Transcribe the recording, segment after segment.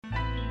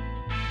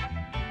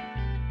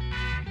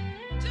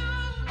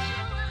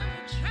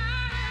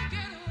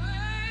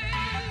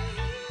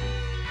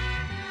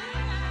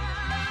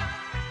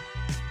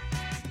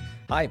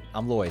Hi,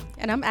 I'm Lloyd.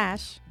 And I'm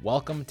Ash.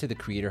 Welcome to the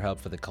Creator Hub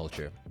for the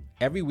Culture.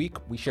 Every week,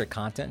 we share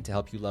content to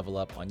help you level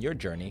up on your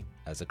journey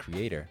as a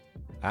creator.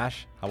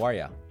 Ash, how are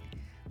ya?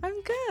 I'm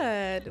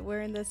good. We're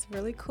in this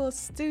really cool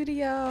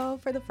studio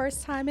for the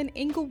first time in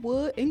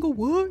Inglewood.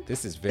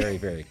 This is very,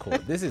 very cool.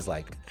 This is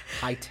like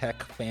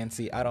high-tech,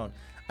 fancy.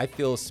 I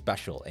feel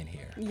special in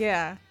here.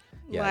 Yeah.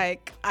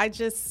 Like, I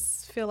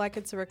just feel like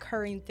it's a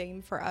recurring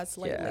theme for us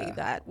lately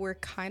that we're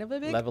kind of a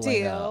big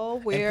Leveling deal.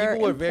 up. We're and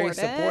people were important. very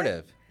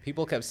supportive.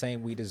 People kept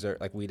saying we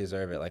deserve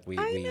it.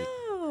 I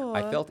know.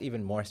 I felt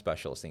even more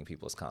special seeing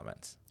people's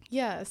comments.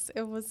 Yes,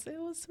 it was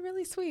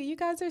really sweet. You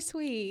guys are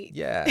sweet.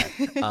 Yeah.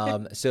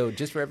 So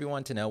just for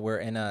everyone to know, we're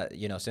in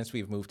since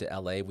we've moved to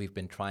LA, we've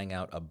been trying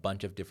out a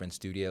bunch of different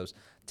studios.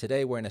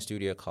 Today, we're in a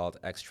studio called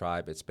X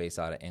Tribe. It's based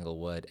out of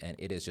Inglewood, and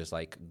it is just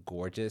like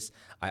gorgeous.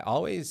 I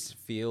always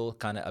feel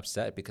kind of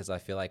upset because I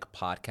feel like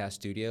podcast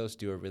studios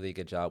do a really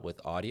good job with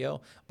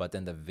audio, but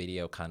then the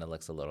video kind of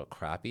looks a little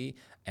crappy.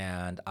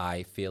 And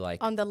I feel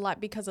like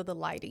because of the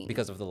lighting.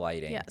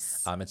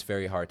 Yes. It's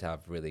very hard to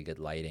have really good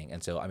lighting.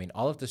 And so,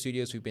 all of the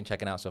studios we've been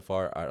checking out so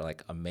far are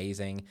like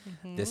amazing.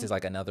 Mm-hmm. This is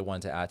like another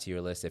one to add to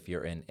your list if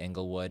you're in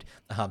Inglewood.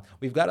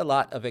 We've got a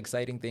lot of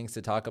exciting things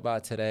to talk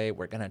about today.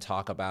 We're going to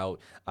talk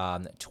about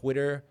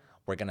Twitter.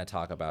 We're going to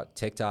talk about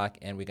TikTok,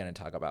 and we're going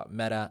to talk about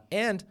Meta.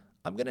 And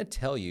I'm going to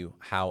tell you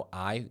how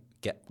I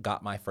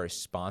got my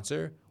first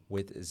sponsor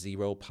with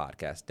 0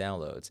 podcast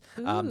downloads.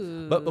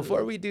 But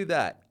before we do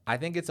that, I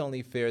think it's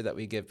only fair that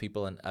we give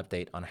people an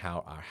update on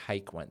how our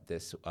hike went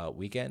this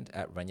weekend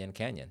at Runyon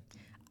Canyon.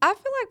 I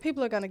feel like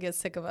people are going to get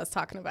sick of us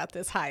talking about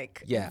this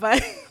hike. Yeah.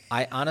 But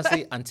I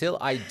honestly, until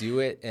I do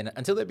it and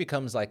until it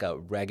becomes like a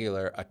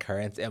regular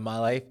occurrence in my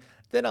life,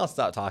 then I'll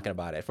stop talking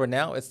about it. For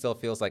now, it still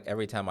feels like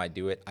every time I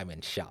do it, I'm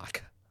in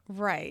shock.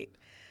 Right.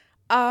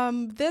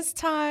 This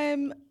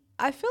time,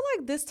 I feel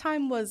like this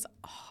time was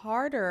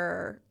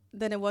harder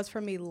than it was for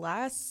me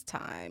last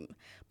time.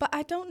 But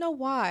I don't know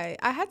why.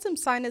 I had some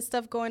sinus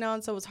stuff going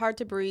on, so it was hard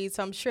to breathe.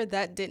 So I'm sure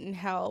that didn't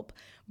help.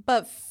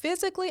 But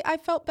physically, I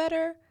felt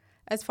better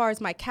as far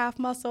as my calf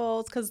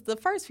muscles, because the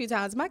first few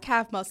times, my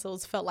calf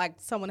muscles felt like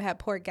someone had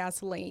poured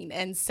gasoline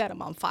and set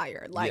them on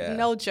fire.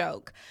 No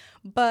joke.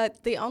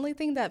 But the only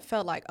thing that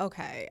felt like,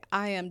 okay,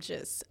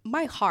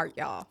 my heart,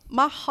 y'all.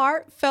 My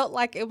heart felt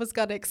like it was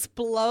going to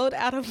explode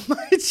out of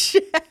my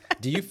chest.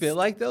 Do you feel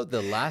like, though,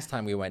 the last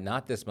time we went,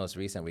 not this most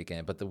recent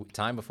weekend, but the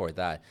time before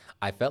that,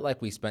 I felt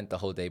like we spent the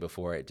whole day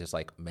before it just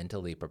like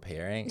mentally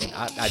preparing. And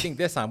I think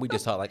this time we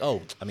just thought like,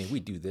 we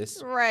do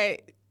this.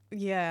 Right.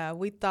 Yeah,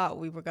 we thought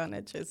we were going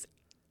to just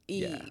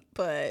eat,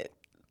 but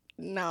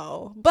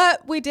no.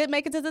 But we did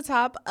make it to the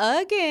top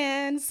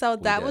again, so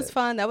that was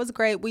fun. That was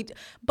great.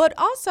 But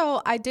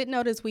also, I did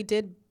notice we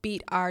did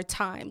beat our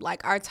time.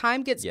 Like, our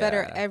time gets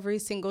better every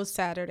single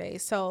Saturday,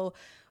 so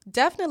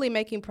definitely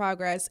making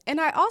progress. And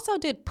I also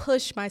did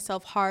push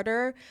myself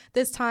harder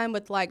this time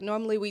with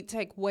normally we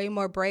take way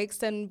more breaks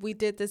than we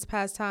did this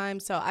past time.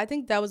 So I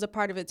think that was a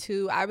part of it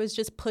too. I was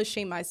just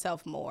pushing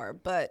myself more.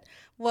 But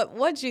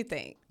what'd you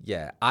think?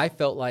 Yeah, I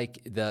felt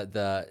like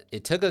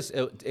it took us,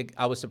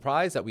 I was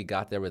surprised that we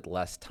got there with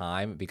less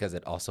time because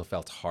it also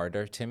felt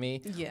harder to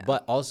me. Yeah.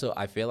 But also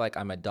I feel like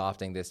I'm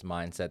adopting this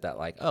mindset that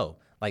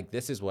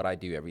this is what I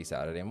do every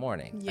Saturday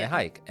morning. I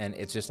hike, and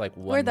it's just like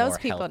one more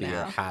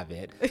healthier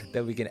habit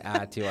that we can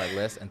add to our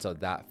list. And so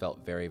that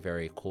felt very,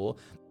 very cool.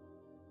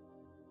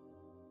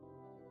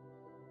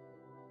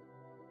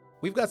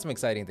 We've got some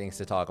exciting things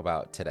to talk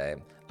about today.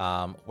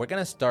 We're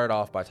going to start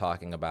off by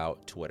talking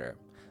about Twitter.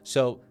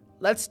 So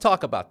let's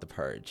talk about the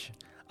purge.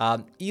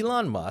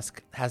 Elon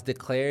Musk has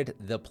declared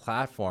the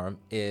platform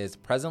is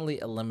presently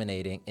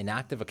eliminating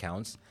inactive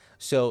accounts.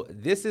 So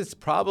this is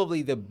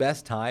probably the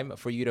best time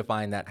for you to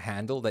find that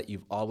handle that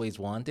you've always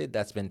wanted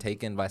that's been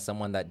taken by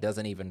someone that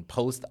doesn't even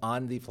post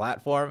on the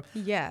platform.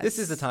 Yes. This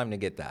is the time to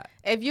get that.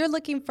 If you're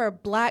looking for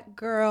Black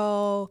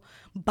Girl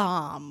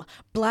Bomb,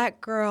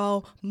 Black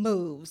Girl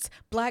Moves,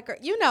 Black Girl,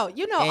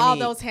 all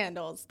those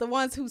handles, the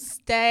ones who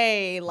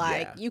stay,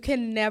 you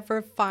can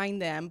never find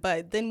them.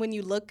 But then when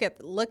you look at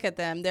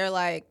them, they're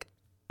like,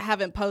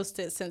 haven't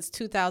posted since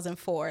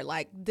 2004.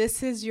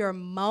 This is your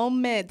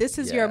moment. This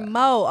is your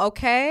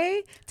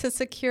okay? To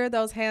secure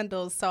those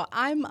handles. So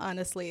I'm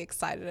honestly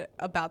excited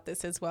about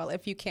this as well,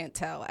 if you can't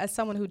tell, as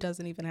someone who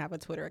doesn't even have a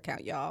Twitter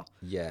account, y'all.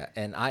 Yeah.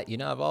 And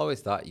I've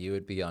always thought you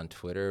would be on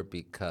Twitter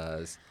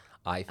because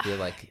I feel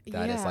like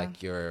that is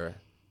like your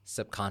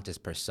subconscious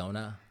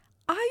persona.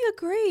 I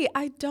agree.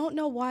 I don't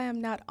know why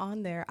I'm not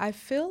on there. I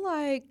feel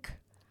like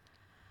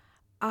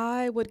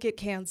I would get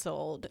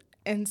canceled.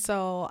 And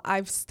so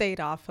I've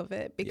stayed off of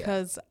it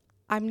because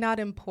I'm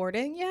not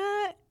important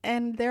yet.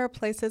 And there are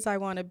places I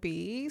want to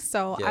be.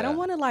 So I don't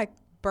want to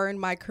burn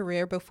my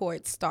career before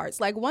it starts.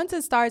 Once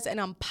it starts and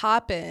I'm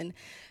popping,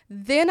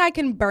 then I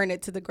can burn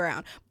it to the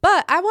ground.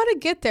 But I want to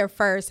get there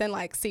first and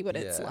see what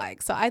it's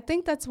like. So I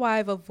think that's why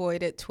I've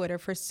avoided Twitter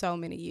for so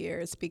many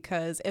years,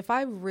 because if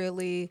I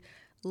really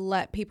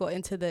let people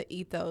into the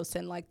ethos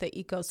and the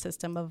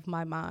ecosystem of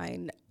my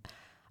mind,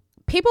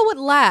 People would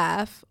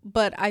laugh,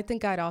 but I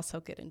think I'd also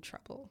get in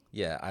trouble.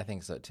 Yeah, I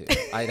think so too.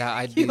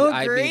 I'd You be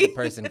agree? the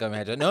person coming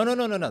at you.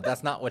 No.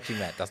 That's not what you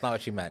meant. That's not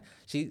what you meant.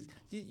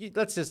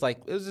 Let's just like,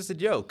 it was just a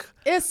joke.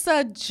 It's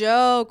a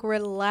joke.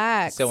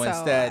 Relax. So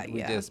instead, we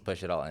yeah. just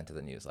push it all into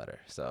the newsletter.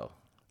 So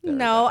there we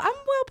No, go. I'm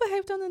well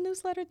behaved on the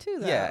newsletter too,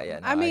 though. Yeah,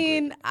 no, I I agree.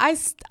 mean,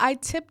 I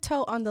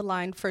tiptoe on the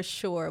line for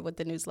sure with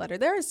the newsletter.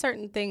 There are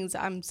certain things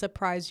I'm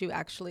surprised you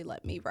actually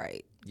let me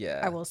write. Yeah.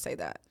 I will say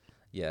that.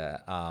 Yeah.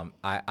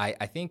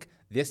 I think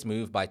this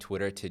move by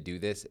Twitter to do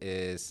this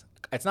it's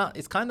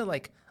kind of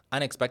like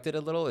unexpected a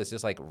little. It's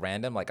just like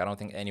random. Like, I don't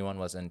think anyone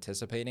was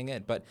anticipating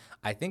it, but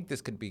I think this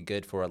could be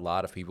good for a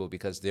lot of people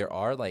because there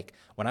are like,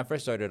 when I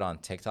first started on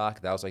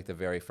TikTok, that was like the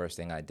very first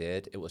thing I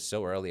did. It was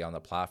so early on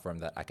the platform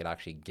that I could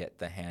actually get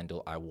the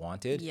handle I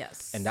wanted.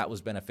 Yes. And that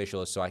was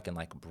beneficial so I can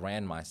like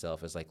brand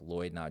myself as like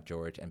Lloyd, not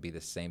George, and be the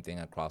same thing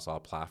across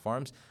all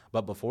platforms.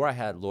 But before I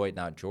had Lloyd,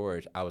 not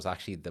George, I was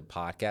actually the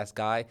podcast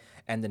guy.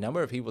 And the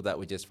number of people that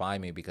would just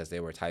find me because they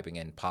were typing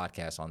in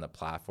podcasts on the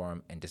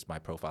platform and just my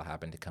profile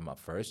happened to come up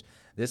first.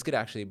 This could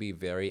actually be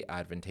very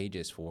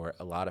advantageous for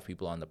a lot of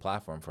people on the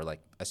platform for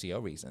like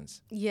SEO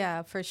reasons.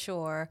 Yeah, for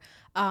sure.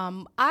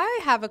 I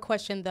have a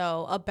question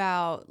though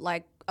about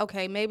like,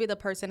 okay, maybe the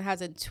person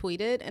hasn't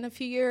tweeted in a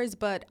few years,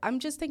 but I'm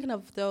just thinking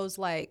of those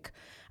like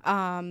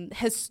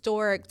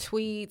historic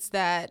tweets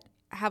that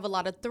have a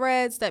lot of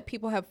threads that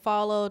people have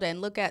followed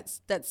and look at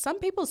that some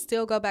people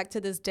still go back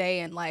to this day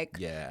and like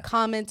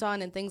comment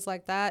on and things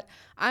like that.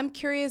 I'm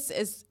curious,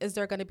 is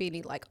there going to be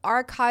any like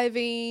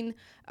archiving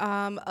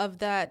of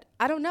that?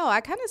 I don't know. I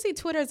kind of see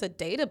Twitter as a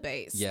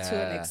database to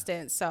an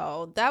extent.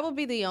 So that would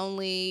be the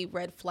only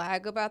red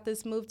flag about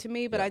this move to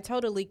me. But I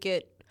totally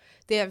get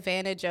the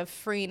advantage of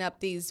freeing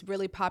up these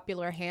really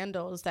popular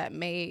handles that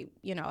may,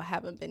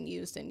 haven't been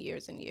used in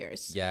years and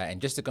years. Yeah,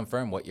 and just to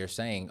confirm what you're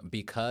saying,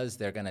 because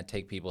they're going to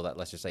take people that,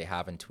 let's just say,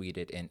 haven't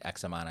tweeted in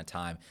X amount of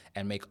time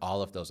and make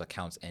all of those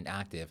accounts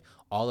inactive,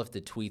 all of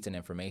the tweets and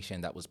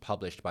information that was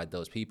published by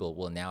those people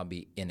will now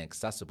be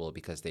inaccessible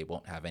because they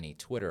won't have any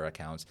Twitter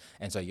accounts.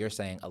 And so you're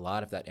saying a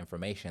lot of that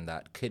information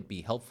that could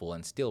be helpful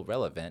and still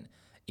relevant,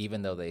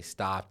 even though they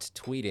stopped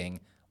tweeting,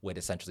 would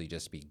essentially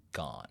just be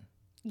gone.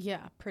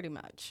 Yeah, pretty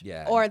much.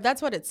 Yeah. Or that's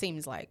what it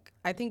seems like.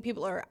 I think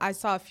I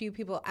saw a few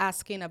people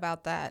asking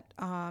about that,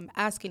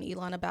 asking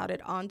Elon about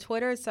it on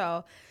Twitter.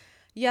 So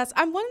yes,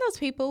 I'm one of those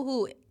people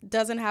who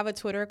doesn't have a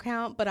Twitter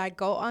account, but I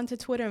go onto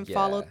Twitter and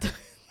follow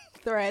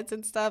threads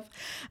and stuff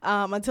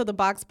until the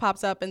box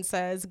pops up and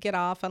says, get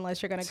off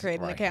unless you're going to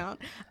create an account.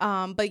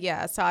 But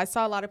yeah, so I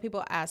saw a lot of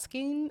people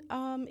asking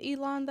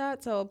Elon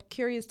that. So I'm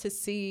curious to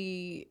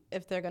see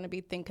if they're going to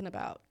be thinking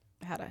about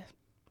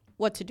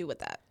what to do with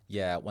that.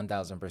 Yeah,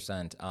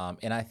 1,000%.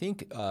 And I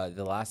think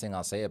the last thing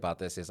I'll say about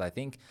this is I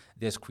think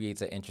this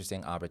creates an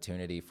interesting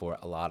opportunity for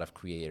a lot of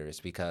creators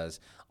because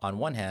on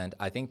one hand,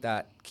 I think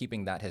that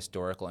keeping that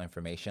historical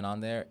information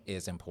on there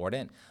is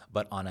important.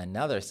 But on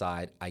another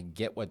side, I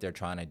get what they're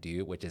trying to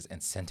do, which is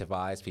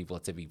incentivize people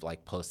to be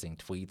like posting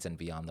tweets and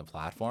be on the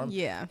platform.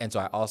 Yeah. And so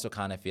I also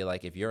kind of feel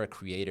like if you're a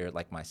creator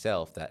like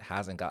myself that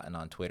hasn't gotten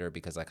on Twitter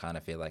because I kind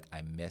of feel like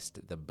I missed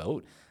the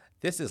boat,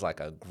 this is like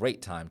a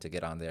great time to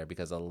get on there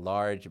because a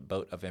large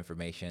boat of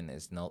information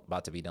is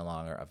about to be no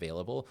longer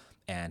available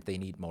and they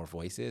need more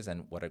voices,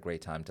 and what a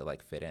great time to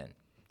like fit in.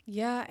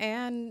 Yeah,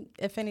 and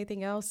if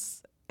anything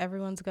else,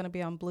 everyone's going to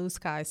be on Blue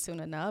Sky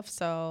soon enough.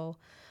 So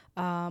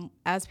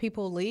as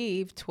people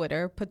leave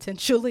Twitter,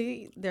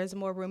 potentially there's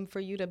more room for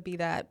you to be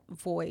that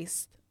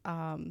voice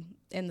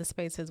in the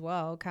space as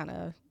well, kind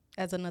of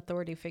as an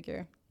authority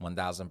figure.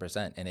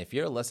 1,000%. And if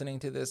you're listening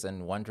to this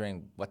and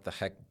wondering what the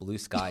heck Blue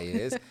Sky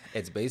is,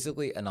 it's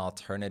basically an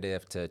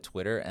alternative to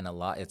Twitter, and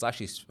it's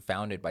actually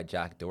founded by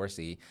Jack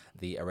Dorsey,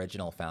 the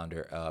original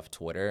founder of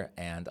Twitter,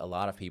 and a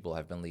lot of people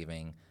have been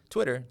leaving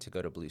Twitter to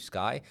go to Blue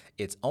Sky.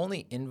 It's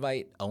only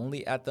invite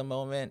only at the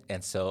moment,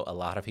 and so a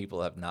lot of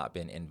people have not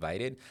been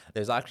invited.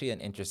 There's actually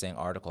an interesting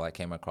article I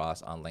came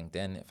across on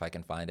LinkedIn. If I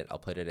can find it, I'll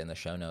put it in the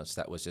show notes,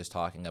 that was just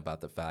talking about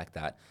the fact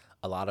that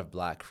a lot of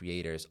Black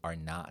creators are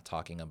not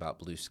talking about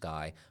Blue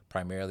Sky,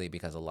 primarily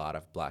because a lot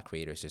of Black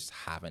creators just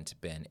haven't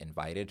been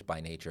invited by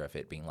nature of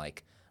it being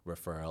like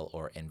referral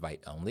or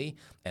invite only.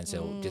 And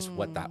so just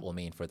what that will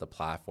mean for the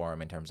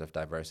platform in terms of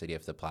diversity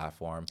of the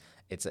platform,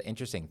 it's an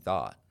interesting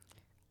thought.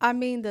 I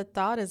mean, the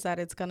thought is that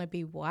it's going to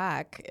be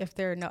whack if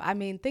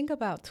think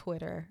about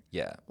Twitter.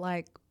 Yeah.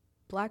 Like,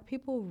 Black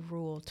people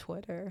rule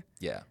Twitter.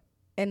 Yeah.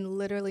 And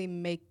literally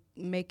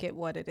make it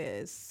what it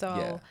is.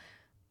 So,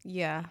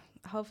 yeah.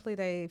 Hopefully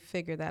they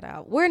figure that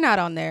out. We're not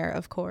on there,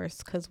 of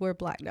course, because we're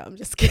Black. No, I'm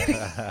just kidding.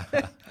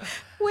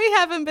 We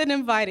haven't been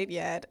invited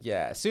yet.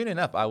 Yeah, soon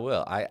enough I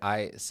will.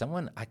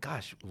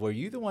 Were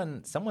you the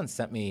one? Someone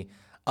sent me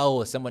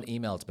Oh, someone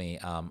emailed me,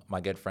 my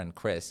good friend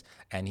Chris,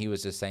 and he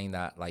was just saying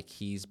that like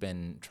he's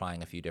been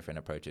trying a few different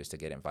approaches to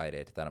get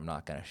invited that I'm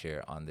not going to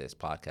share on this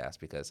podcast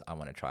because I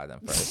want to try them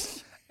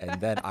first,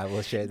 and then I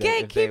will share them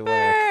if they work.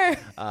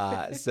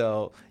 Gatekeeper.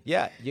 So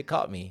yeah, you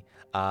caught me.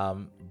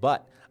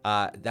 But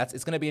that's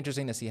it's going to be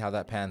interesting to see how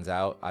that pans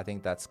out. I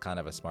think that's kind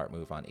of a smart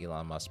move on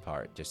Elon Musk's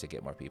part, just to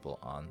get more people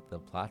on the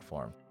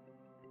platform.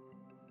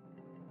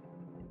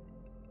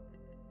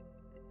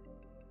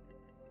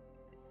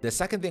 The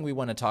second thing we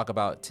want to talk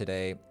about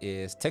today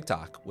is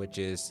TikTok, which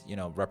is,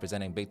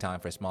 representing big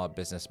time for Small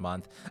Business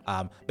Month.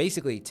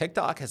 Basically,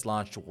 TikTok has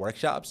launched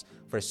workshops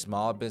for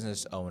small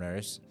business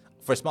owners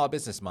for Small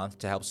Business Month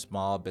to help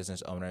small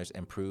business owners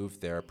improve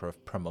their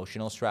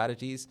promotional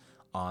strategies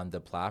on the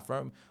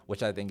platform,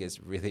 which I think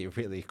is really,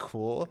 really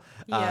cool.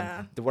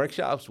 Yeah. The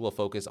workshops will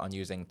focus on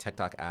using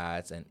TikTok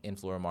ads and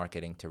influencer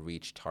marketing to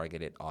reach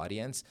targeted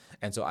audience.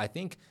 And so I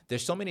think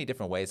there's so many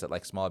different ways that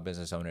like small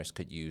business owners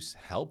could use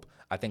help.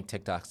 I think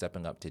TikTok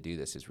stepping up to do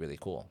this is really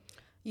cool.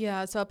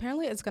 Yeah, so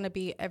apparently it's going to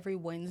be every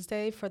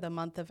Wednesday for the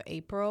month of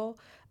April,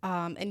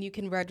 and you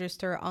can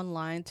register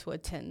online to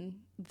attend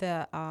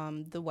the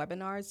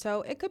webinar.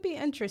 So it could be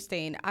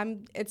interesting.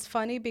 It's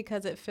funny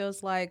because it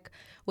feels like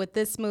with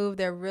this move,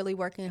 they're really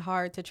working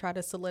hard to try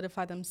to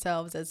solidify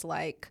themselves as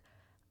like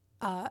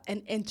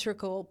an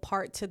integral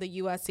part to the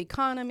U.S.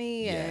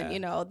 economy. Yeah.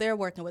 And, they're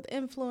working with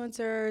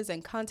influencers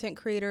and content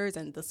creators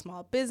and the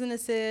small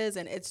businesses.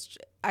 And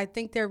I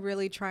think they're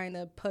really trying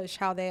to push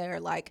how they are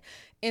like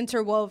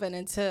interwoven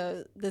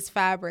into this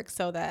fabric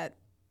so that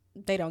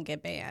they don't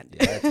get banned.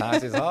 Yeah,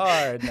 times is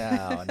hard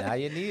now. Now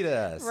you need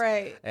us.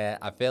 Right. And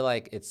I feel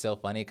like it's so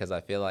funny because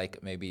I feel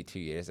like maybe 2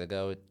 years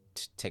ago,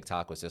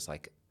 TikTok was just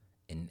like,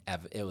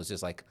 it was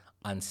just like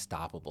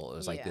unstoppable. It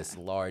was like this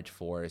large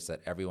force that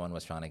everyone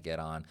was trying to get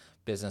on.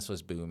 Business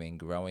was booming,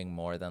 growing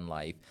more than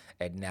life.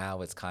 And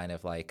now it's kind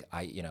of like,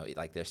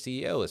 like their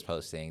CEO is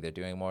posting, they're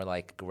doing more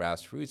like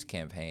grassroots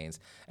campaigns.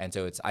 And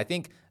so I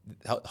think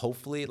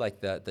hopefully like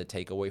the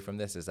takeaway from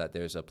this is that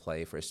there's a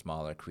play for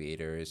smaller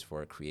creators,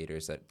 for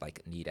creators that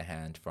like need a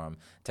hand from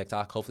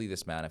TikTok. Hopefully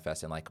this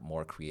manifests in like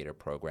more creator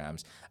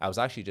programs. I was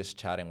actually just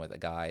chatting with a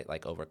guy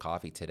like over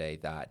coffee today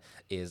that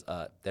is,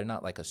 they're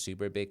not like a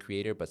super big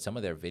creator, but some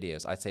of their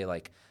videos, I'd say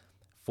like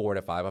 4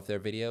 to 5 of their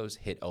videos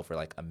hit over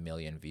like 1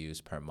 million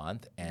views per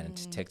month, and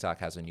TikTok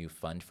has a new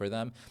fund for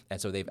them, and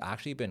so they've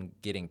actually been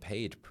getting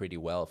paid pretty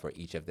well for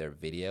each of their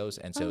videos.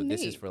 And so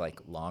this is for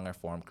like longer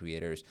form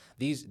creators.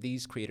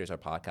 These creators are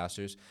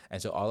podcasters, and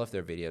so all of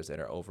their videos that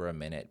are over a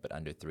minute but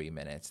under 3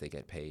 minutes, they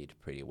get paid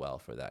pretty well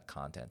for that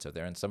content. So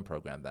they're in some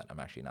program that I'm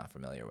actually not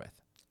familiar with.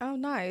 Oh,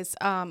 nice.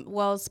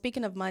 Well,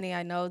 speaking of money,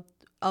 I know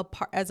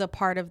as a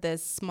part of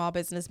this Small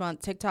Business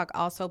Month, TikTok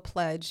also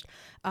pledged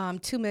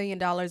 $2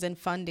 million in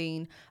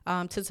funding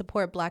to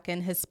support Black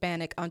and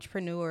Hispanic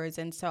entrepreneurs.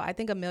 And so I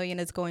think $1 million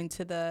is going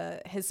to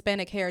the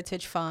Hispanic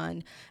Heritage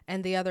Fund,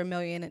 and the other $1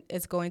 million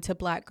is going to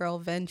Black Girl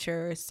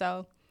Ventures.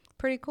 So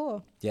pretty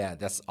cool. Yeah,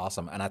 that's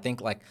awesome. And I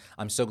think like,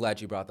 I'm so glad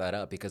you brought that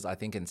up, because I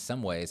think in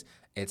some ways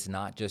it's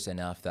not just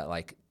enough that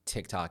like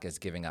TikTok is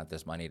giving out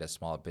this money to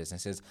small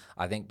businesses.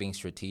 I think being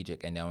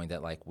strategic and knowing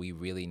that like we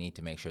really need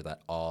to make sure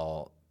that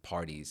all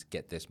parties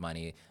get this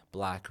money,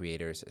 Black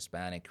creators,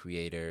 Hispanic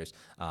creators,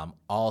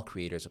 all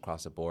creators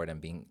across the board, and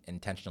being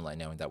intentional and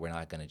knowing that we're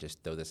not going to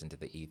just throw this into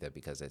the ether,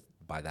 because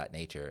by that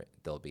nature,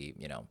 there'll be,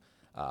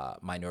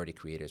 minority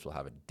creators will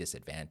have a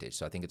disadvantage.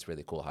 So I think it's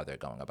really cool how they're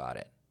going about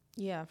it.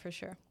 Yeah, for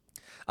sure.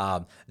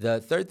 The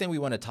third thing we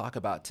want to talk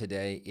about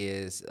today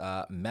is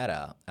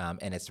Meta,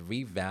 and it's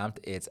revamped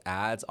its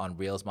ads on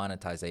Reels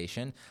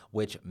monetization,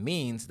 which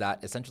means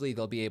that essentially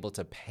they'll be able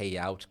to pay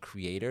out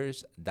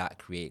creators that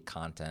create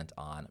content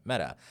on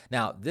Meta.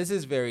 Now, this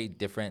is very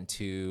different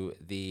to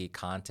the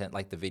content,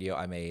 like the video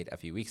I made a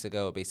few weeks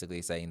ago,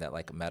 basically saying that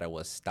like Meta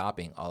was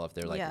stopping all of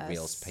their like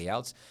Reels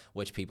payouts,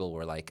 which people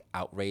were like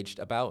outraged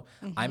about.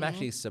 I'm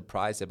actually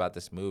surprised about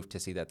this move to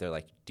see that they're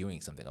like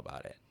doing something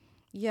about it.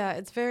 Yeah,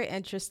 it's very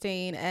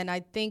interesting, and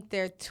I think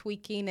they're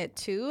tweaking it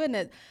too. And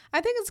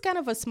I think it's kind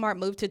of a smart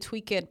move to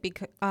tweak it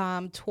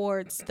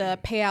towards the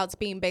payouts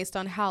being based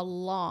on how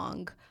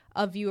long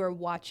a viewer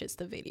watches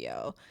the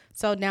video.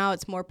 So now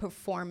it's more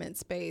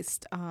performance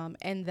based,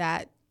 and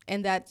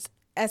that's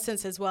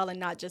essence as well, and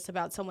not just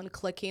about someone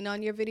clicking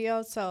on your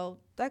video. So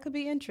that could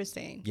be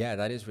interesting. Yeah,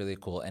 that is really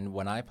cool. And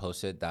when I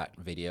posted that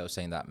video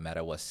saying that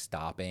Meta was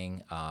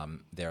stopping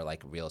their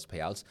like Reels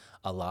payouts,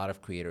 a lot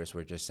of creators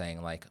were just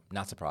saying like,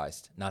 not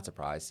surprised, not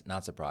surprised,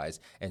 not surprised.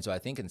 And so I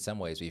think in some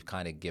ways we've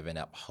kind of given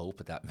up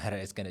hope that Meta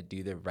is going to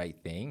do the right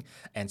thing.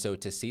 And so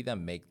to see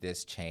them make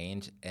this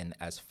change and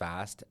as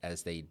fast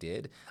as they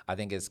did, I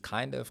think is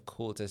kind of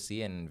cool to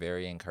see and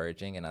very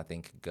encouraging, and I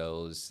think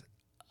goes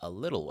a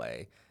little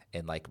way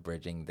in like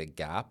bridging the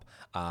gap.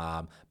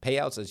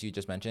 Payouts, as you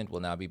just mentioned, will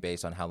now be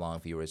based on how long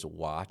viewers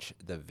watch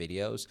the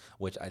videos,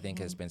 which I think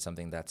has been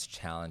something that's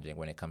challenging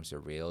when it comes to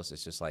Reels.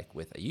 It's just like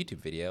with a YouTube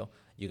video,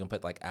 you can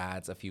put like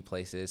ads a few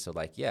places. So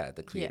like,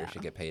 the creator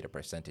should get paid a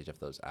percentage of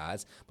those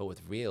ads. But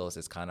with Reels,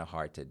 it's kind of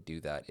hard to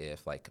do that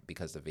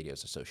because the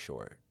videos are so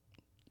short.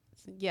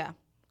 Yeah,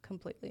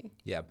 completely.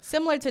 Yeah.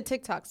 Similar to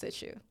TikTok's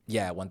issue.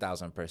 Yeah,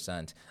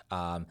 1000%.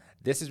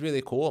 This is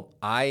really cool.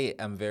 I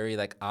am very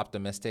like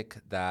optimistic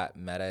that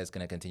Meta is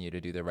going to continue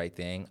to do the right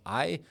thing.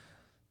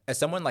 As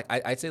someone like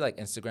I'd say like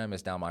Instagram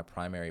is now my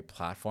primary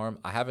platform.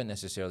 I haven't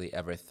necessarily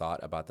ever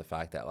thought about the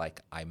fact that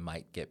like I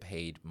might get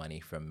paid money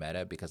from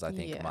Meta because I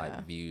think my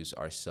Yeah. views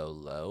are so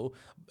low,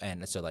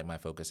 and so like my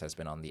focus has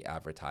been on the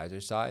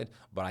advertiser side.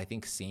 But I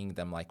think seeing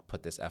them like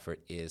put this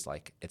effort is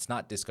like it's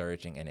not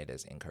discouraging and it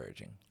is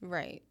encouraging.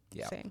 Right.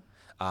 Yeah. Same.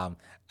 Um,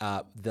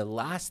 the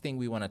last thing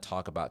we want to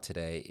talk about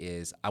today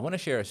is I want to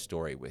share a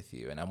story with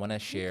you, and I want to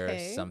share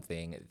Okay.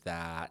 something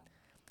that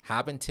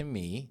happened to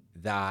me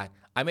that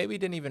I maybe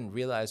didn't even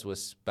realize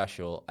was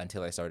special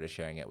until I started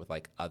sharing it with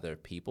like other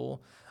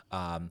people.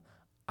 Um,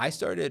 I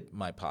started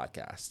my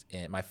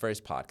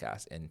first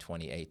podcast in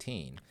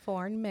 2018.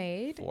 Foreign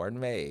made. Foreign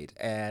made.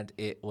 And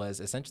it was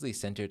essentially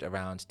centered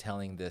around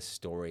telling the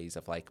stories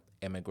of like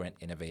immigrant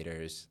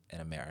innovators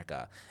in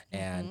America.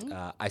 And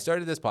I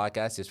started this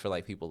podcast just for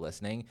like people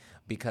listening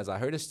because I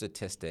heard a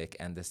statistic,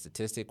 and the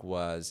statistic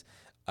was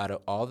out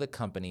of all the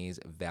companies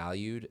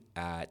valued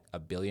at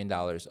 $1 billion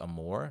or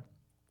more,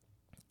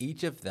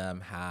 each of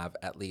them have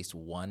at least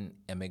one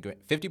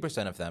immigrant,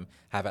 50% of them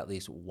have at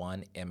least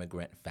one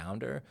immigrant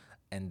founder.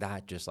 And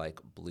that just like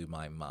blew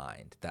my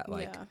mind that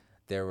like Yeah.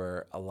 there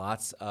were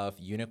lots of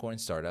unicorn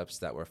startups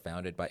that were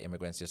founded by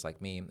immigrants just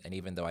like me. And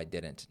even though I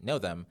didn't know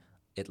them,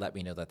 it let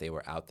me know that they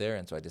were out there.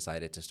 And so I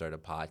decided to start a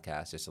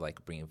podcast just to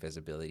like bring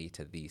visibility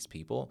to these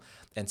people.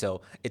 And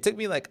so it took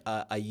me like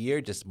a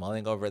year just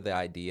mulling over the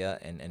idea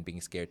and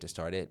being scared to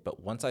start it. But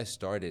once I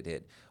started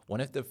it, one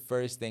of the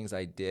first things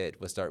I did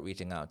was start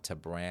reaching out to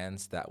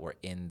brands that were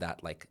in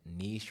that like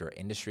niche or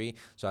industry.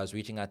 So I was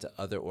reaching out to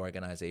other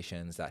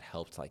organizations that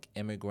helped like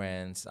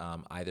immigrants,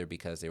 either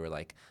because they were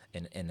like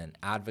in an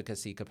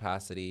advocacy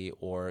capacity,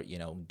 or, you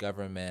know,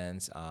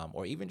 governments,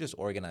 or even just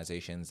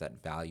organizations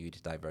that valued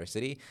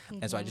diversity.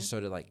 And so I just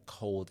started like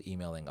cold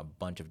emailing a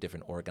bunch of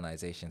different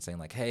organizations saying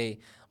like, hey,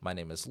 my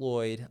name is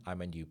Lloyd.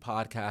 I'm a new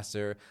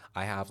podcaster.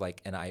 I have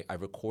like, and I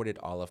recorded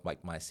all of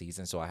like my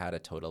season. So I had a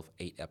total of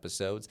 8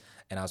 episodes,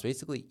 and I was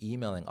basically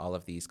emailing all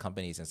of these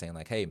companies and saying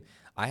like, hey,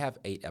 I have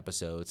 8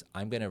 episodes.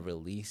 I'm going to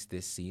release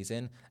this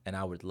season, and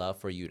I would love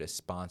for you to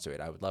sponsor it.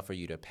 I would love for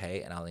you to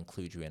pay, and I'll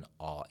include you in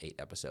all 8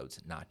 episodes,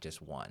 not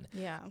just one.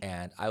 Yeah.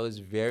 And I was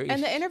very,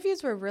 And the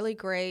interviews were really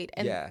great.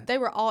 And Yeah. they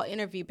were all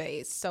interview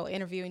based. So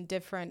interviewing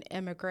different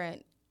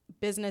immigrant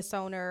business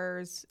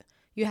owners.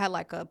 You had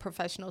like a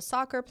professional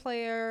soccer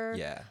player.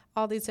 yeah.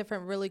 All these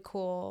different really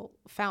cool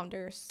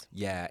founders.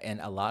 Yeah,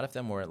 and a lot of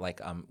them were like,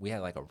 we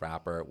had like a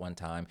rapper at one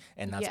time,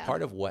 and that's Yeah.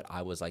 part of what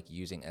I was like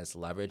using as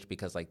leverage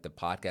because like the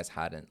podcast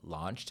hadn't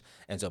launched,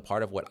 and so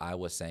part of what I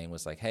was saying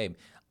was like, hey,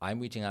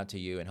 I'm reaching out to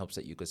you in hopes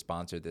that you could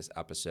sponsor this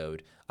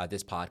episode,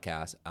 this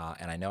podcast,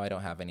 and I know I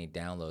don't have any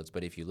downloads,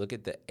 but if you look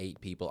at the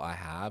 8 people I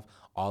have,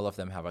 all of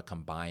them have a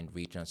combined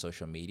reach on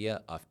social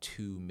media of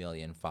 2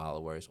 million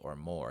followers or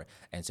more,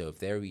 and so if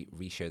they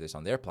reshare this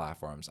on their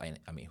platforms, I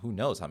mean, who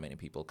knows how many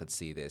people could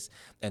see this.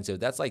 And so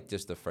that's like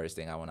just the first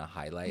thing I want to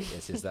highlight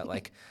is that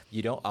like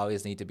you don't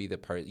always need to be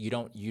you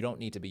don't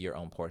need to be your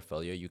own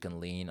portfolio. You can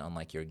lean on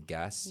like your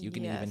guests. You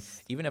can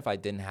Yes. even if I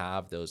didn't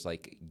have those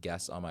like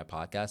guests on my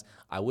podcast,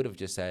 I would have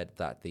just said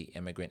that the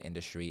immigrant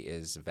industry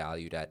is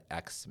valued at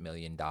X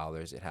million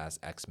dollars. It has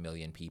X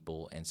million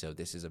people, and so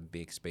this is a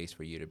big space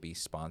for you to be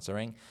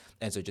sponsoring.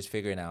 And so just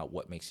figuring out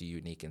what makes you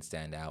unique and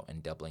stand out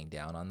and doubling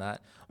down on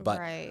that. But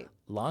Right.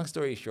 long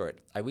story short,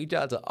 I reached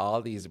out to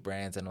all these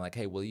brands and I'm like,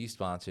 hey, will you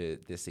sponsor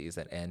this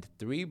season? And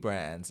 3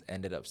 brands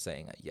ended up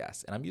saying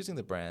yes. And I'm using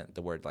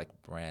the word like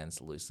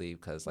brands loosely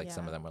because like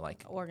some of Yeah. them were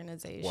like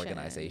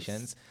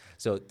Organizations.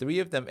 So 3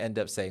 of them end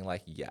up saying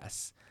like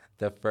yes.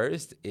 The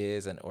first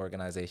is an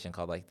organization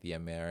called like the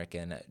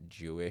American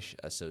Jewish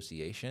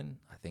Association.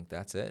 I think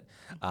that's it.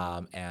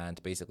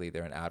 And basically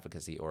they're an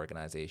advocacy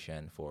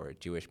organization for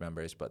Jewish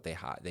members, but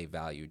they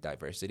value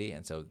diversity.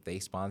 And so they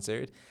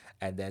sponsored.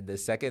 And then the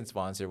second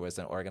sponsor was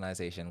an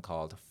organization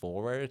called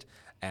Forward.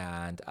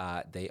 And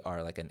they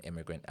are like an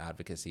immigrant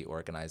advocacy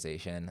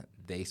organization.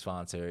 They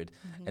sponsored.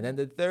 And then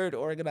the third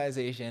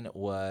organization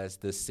was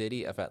the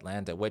city of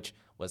Atlanta, which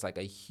was like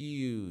a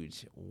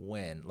huge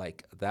win.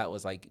 Like that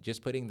was like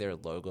just putting their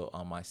logo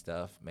on my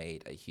stuff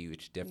made a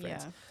huge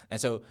difference. Yeah.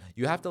 And so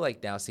you have to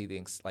like now see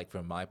things like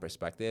from my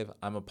perspective.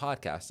 I'm a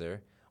podcaster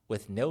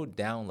with no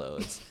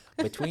downloads.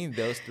 Between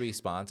those 3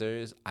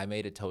 sponsors, I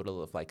made a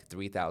total of like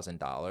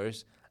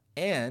 $3,000.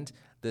 And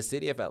the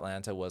city of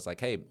Atlanta was like,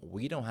 hey,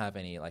 we don't have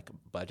any like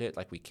budget,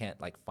 like we can't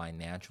like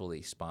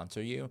financially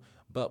sponsor you,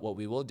 but what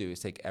we will do is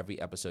take every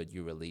episode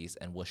you release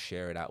and we'll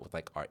share it out with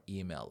like our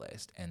email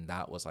list. And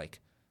that was like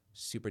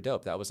super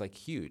dope. That was like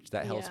huge.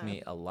 That helps Yeah.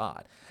 me a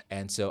lot.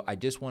 And so I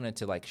just wanted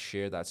to like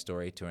share that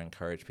story to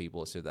encourage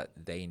people so that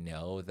they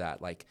know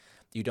that like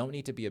you don't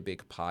need to be a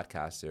big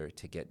podcaster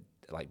to get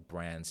like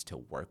brands to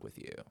work with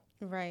you.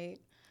 Right.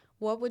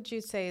 What would you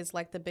say is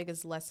like the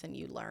biggest lesson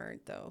you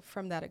learned though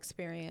from that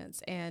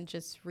experience and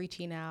just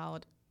reaching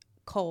out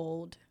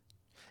cold?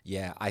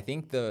 Yeah, I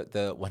think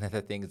the one of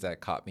the things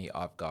that caught me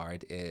off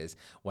guard is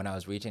when I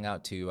was reaching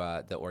out to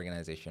the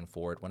organization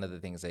Ford. One of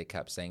the things they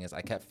kept saying is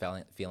I kept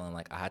feeling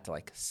like I had to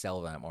like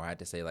sell them, or I had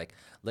to say like,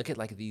 look at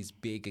like these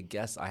big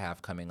guests I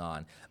have coming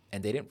on,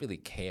 and they didn't really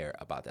care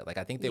about that. Like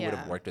I think they would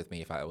have Yeah. worked with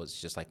me if I was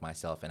just like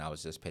myself and I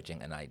was just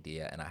pitching an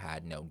idea and I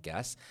had no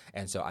guests.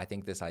 And so I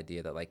think this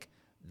idea that like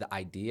the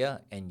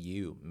idea and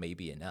you may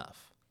be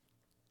enough.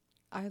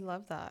 I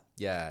love that.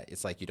 Yeah,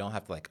 it's like you don't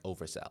have to like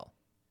oversell.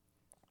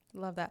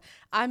 Love that.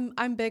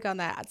 I'm big on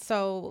that.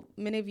 So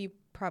many of you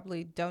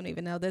probably don't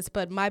even know this,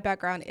 but my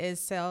background is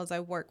sales. I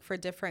work for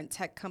different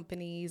tech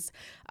companies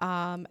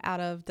out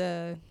of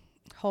the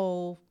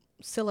whole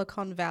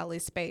Silicon Valley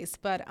space.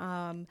 But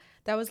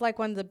that was like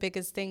one of the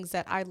biggest things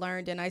that I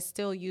learned, and I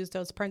still use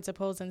those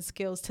principles and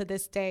skills to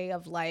this day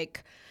of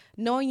like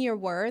knowing your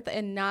worth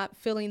and not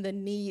feeling the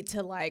need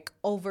to like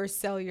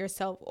oversell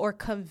yourself or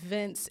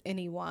convince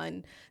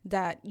anyone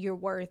that you're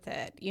worth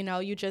it. You know,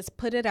 you just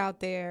put it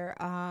out there.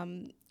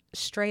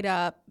 Straight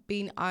up,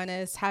 being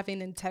honest, having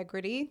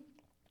integrity,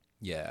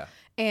 Yeah.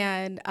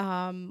 and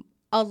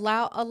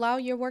allow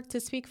your work to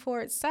speak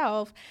for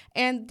itself.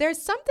 And there's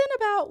something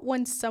about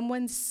when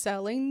someone's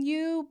selling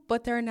you,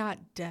 but they're not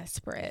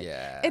desperate.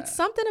 Yeah. It's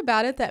something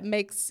about it that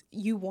makes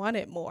you want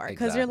it more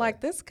because you're Exactly.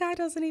 like, this guy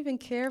doesn't even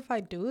care if I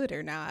do it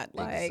or not.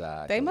 Like, they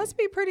Exactly. must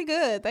be pretty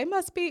good. They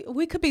must be.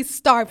 We could be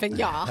starving,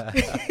 y'all.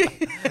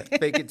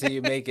 Fake it till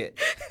you make it.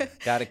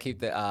 Got to keep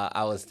the.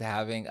 I was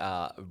having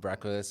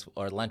breakfast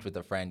or lunch with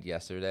a friend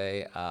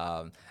yesterday,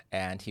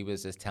 and he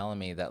was just telling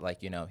me that like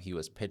he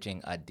was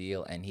pitching a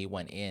deal and he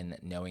went in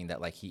knowing that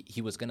like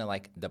he was gonna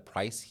like the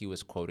price he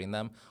was quoting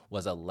them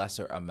was a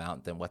lesser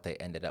amount than what they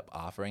ended up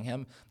offering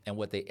him, and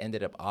what they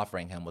ended up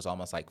offering him was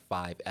almost like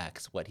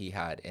 5x what he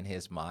had in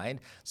his mind.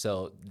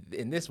 So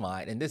in this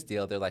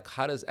deal, they're like,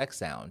 how does X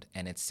sound?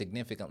 And it's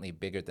significantly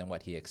bigger than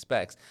what he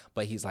expects,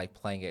 but he's like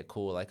playing it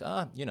cool, like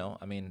I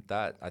mean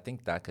that I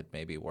think that could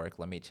maybe work.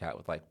 Let me chat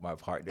with like my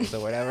partners or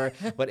whatever.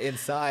 But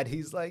inside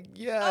he's like,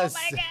 yes.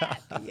 Oh my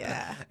God.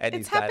 Yeah. And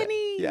It's he's kinda,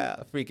 happening.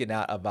 yeah, freaking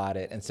out about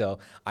it. And so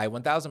I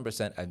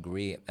 1000%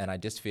 agree. And I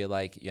just feel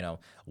like,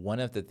 one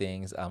of the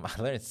things, I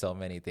learned so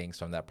many things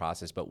from that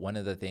process, but one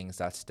of the things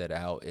that stood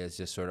out is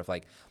just sort of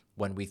like,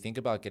 when we think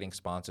about getting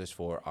sponsors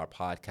for our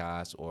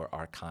podcast or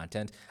our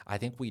content, I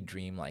think we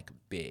dream like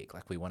big.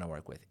 Like we want to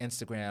work with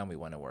Instagram, we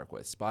want to work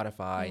with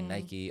Spotify,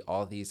 Nike,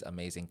 all these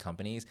amazing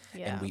companies.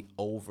 Yeah. And we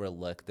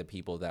overlook the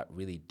people that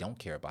really don't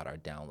care about our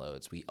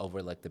downloads. We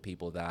overlook the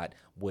people that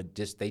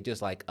they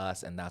just like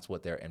us, and that's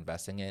what they're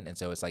investing in. And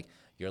so it's like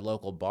your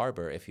local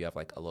barber, if you have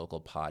like a local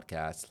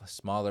podcast,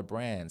 smaller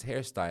brands,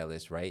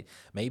 hairstylists, right?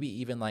 Maybe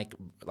even like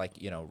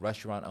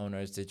restaurant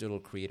owners, digital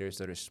creators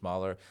that are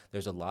smaller.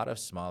 There's a lot of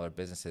smaller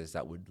businesses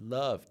that would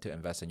love to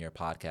invest in your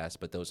podcast,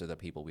 but those are the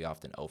people we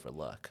often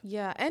overlook.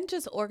 Yeah, and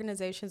just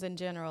organizations in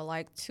general.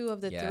 Like two of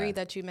the three Yeah.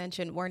 that you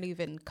mentioned weren't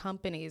even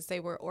companies; they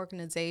were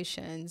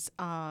organizations.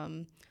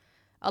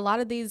 A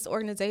lot of these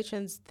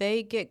organizations,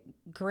 they get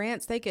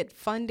grants, they get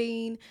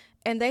funding,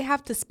 and they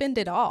have to spend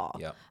it all.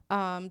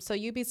 Yep. So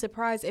you'd be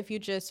surprised if you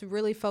just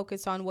really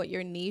focus on what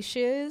your niche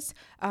is,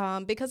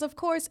 because of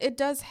course it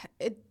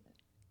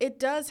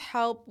does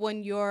help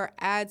when your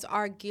ads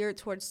are geared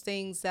towards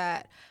things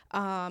that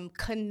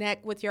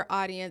connect with your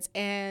audience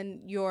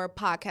and your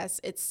podcast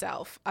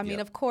itself. I mean,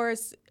 Yep. of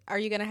course, are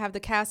you going to have the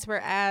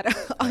Casper ad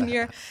on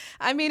your?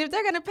 I mean, if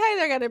they're going to pay,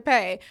 they're going to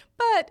pay.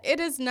 But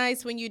it is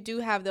nice when you do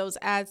have those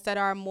ads that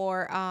are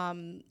more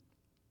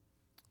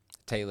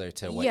Tailored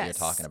to what you're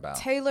talking about.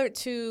 tailored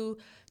to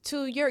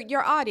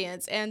your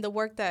audience and the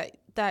work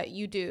that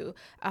you do.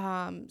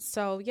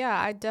 So yeah,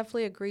 I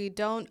definitely agree.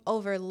 Don't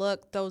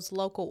overlook those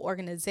local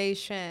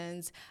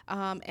organizations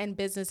and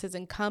businesses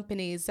and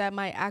companies that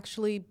might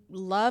actually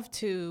love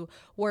to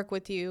work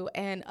with you.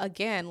 And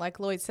again, like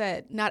Lloyd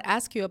said, not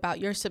ask you about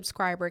your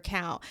subscriber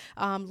count.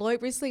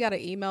 Lloyd recently got an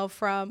email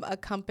from a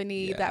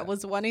company that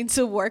was wanting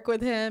to work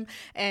with him,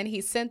 and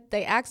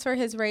they asked for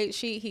his rate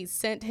sheet. He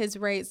sent his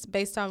rates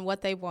based on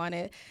what they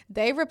wanted.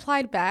 They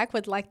replied back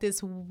with like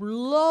this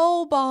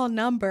low ball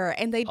number,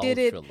 and they did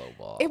it. Ultra low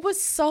ball. It was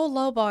so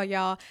low ball,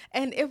 y'all.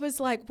 And it was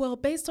like, well,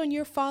 based on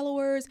your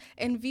followers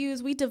and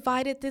views, we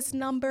divided this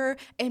number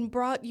and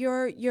brought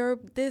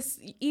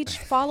each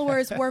follower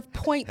is worth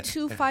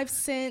 0.25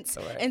 cents.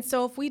 Right. And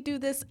so if we do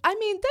this, I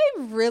mean,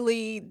 they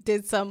really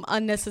did some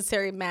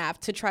unnecessary math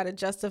to try to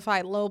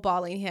justify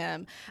lowballing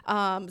him.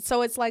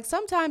 So it's like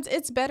sometimes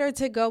it's better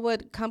to go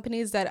with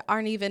companies that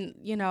aren't even,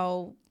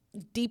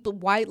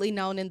 widely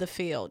known in the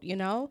field, Yeah,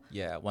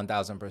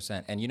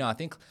 1000%. And I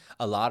think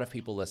a lot of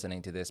people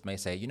listening to this may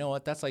say, you know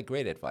what, that's like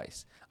great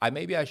advice.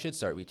 Maybe I should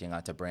start reaching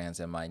out to brands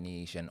in my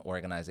niche and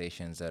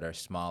organizations that are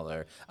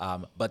smaller,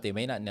 but they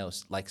may not know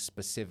like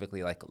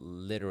specifically, like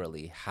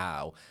literally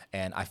how.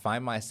 And I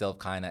find myself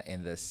kind of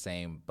in the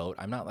same boat.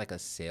 I'm not like a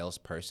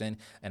salesperson,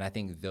 and I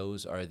think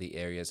those are the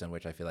areas in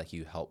which I feel like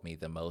you help me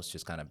the most,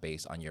 just kind of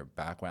based on your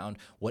background.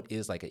 What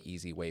is like an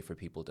easy way for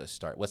people to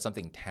start? What's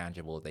something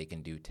tangible they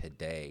can do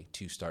today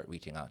to start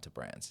reaching out to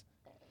brands?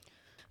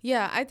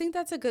 Yeah, I think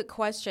that's a good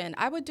question.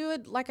 I would do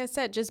it, like I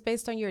said, just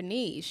based on your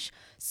niche.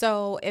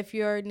 So if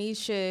your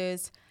niche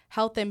is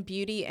health and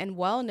beauty and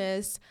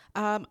wellness,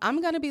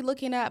 I'm going to be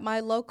looking at my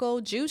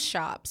local juice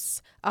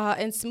shops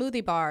and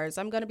smoothie bars.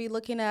 I'm going to be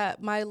looking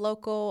at my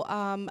local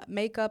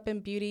makeup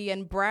and beauty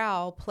and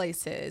brow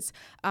places.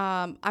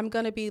 I'm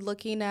going to be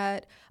looking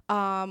at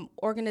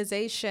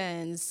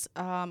organizations.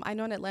 I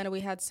know in Atlanta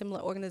we had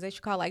similar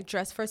organization called like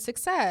Dress for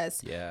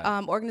Success.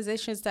 Yeah.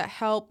 Organizations that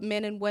help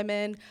men and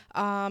women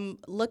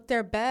look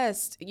their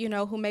best, you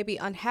know, who may be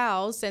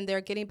unhoused and they're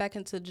getting back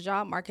into the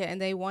job market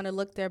and they want to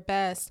look their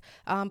best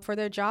for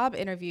their job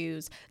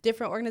interviews.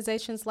 Different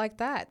organizations like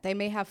that. They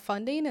may have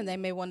funding and they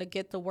may want to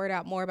get the word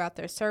out more about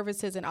their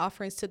services and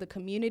offerings to the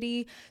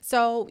community.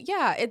 So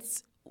yeah,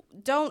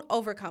 don't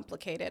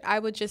overcomplicate it. I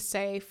would just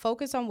say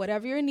focus on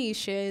whatever your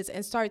niche is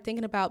and start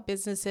thinking about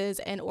businesses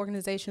and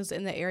organizations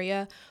in the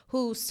area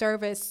who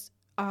service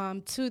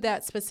to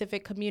that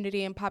specific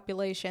community and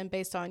population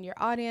based on your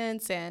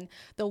audience and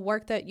the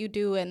work that you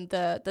do and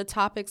the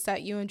topics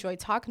that you enjoy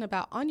talking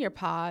about on your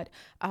pod.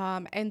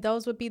 And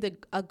those would be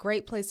a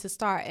great place to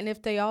start. And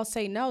if they all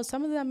say no,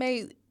 some of them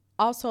may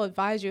also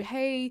advise you,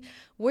 hey,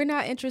 we're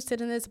not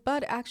interested in this,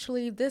 but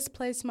actually this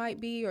place might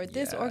be, or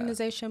this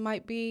organization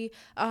might be.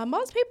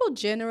 Most people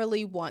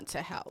generally want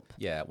to help.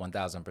 Yeah,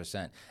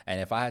 1000%.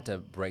 And if I had to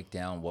break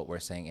down what we're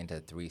saying into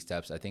 3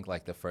 steps, I think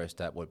like the first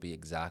step would be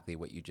exactly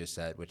what you just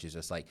said, which is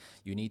just like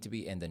you need to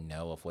be in the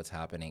know of what's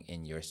happening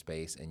in your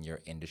space, in your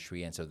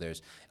industry. And so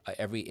there's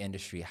every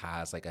industry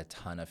has like a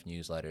ton of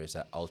newsletters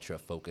that ultra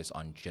focus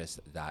on just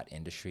that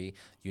industry.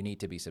 You need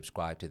to be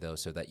subscribed to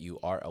those so that you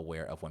are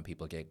aware of when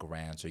people get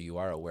grants or you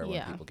are aware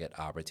when people get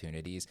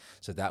opportunities.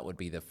 So that would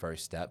be the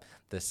first step.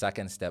 The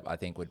second step, I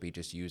think, would be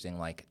just using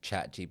like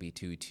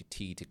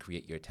ChatGPT to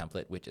create your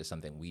template, which is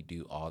something we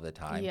do all the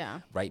time. Yeah.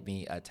 Write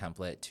me a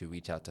template to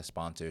reach out to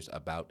sponsors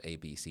about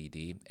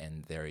ABCD,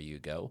 and there you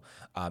go.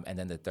 And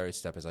then the third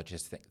step is I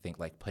just think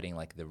like putting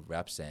like the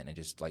reps in and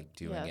just like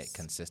doing it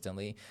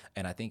consistently.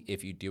 And I think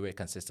if you do it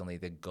consistently,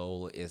 the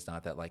goal is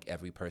not that like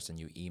every person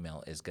you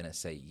email is going to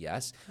say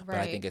yes, but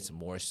I think it's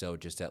more so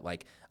just that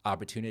like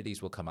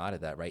opportunities will come out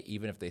of that, right?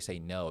 Even if they say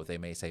no, they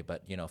may say,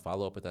 but, you know,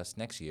 follow up with us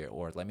next year,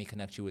 or let me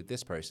connect you with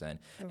this person.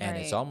 And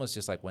it's almost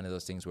just like one of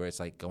those things where it's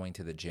like going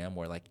to the gym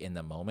where like in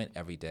the moment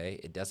every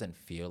day, it doesn't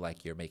feel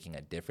like you're making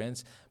a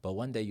difference. But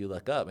one day you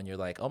look up and you're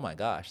like, oh my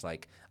gosh,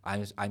 like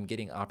I'm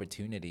getting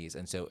opportunities.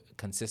 And so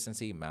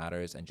consistency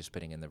matters and just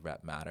putting in the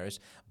rep matters.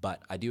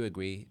 But I do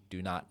agree,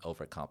 do not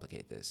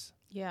overcomplicate this.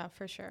 Yeah,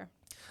 for sure.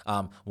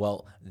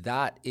 Well,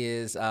 that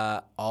is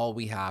all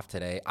we have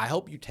today. I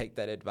hope you take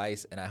that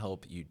advice and I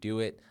hope you do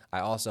it. I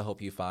also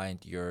hope you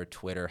find your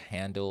Twitter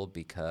handle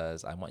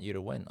because I want you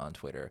to win on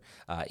Twitter,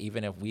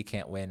 even if we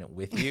can't win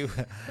with you.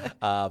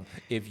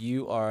 If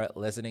you are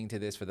listening to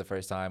this for the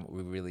first time,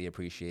 we really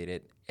appreciate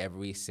it.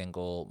 Every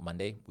single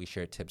Monday, we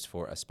share tips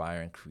for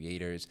aspiring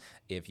creators.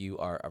 If you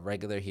are a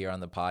regular here on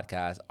the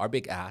podcast, our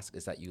big ask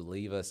is that you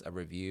leave us a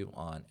review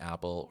on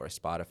Apple or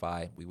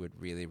Spotify. We would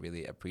really,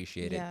 really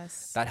appreciate it.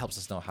 That helps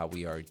us know how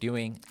we are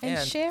doing.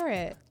 And share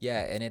it.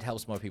 Yeah, and it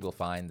helps more people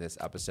find this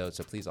episode.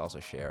 So please also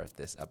share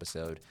this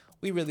episode.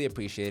 We really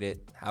appreciate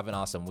it. Have an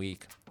awesome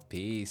week.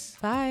 Peace.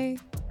 Bye.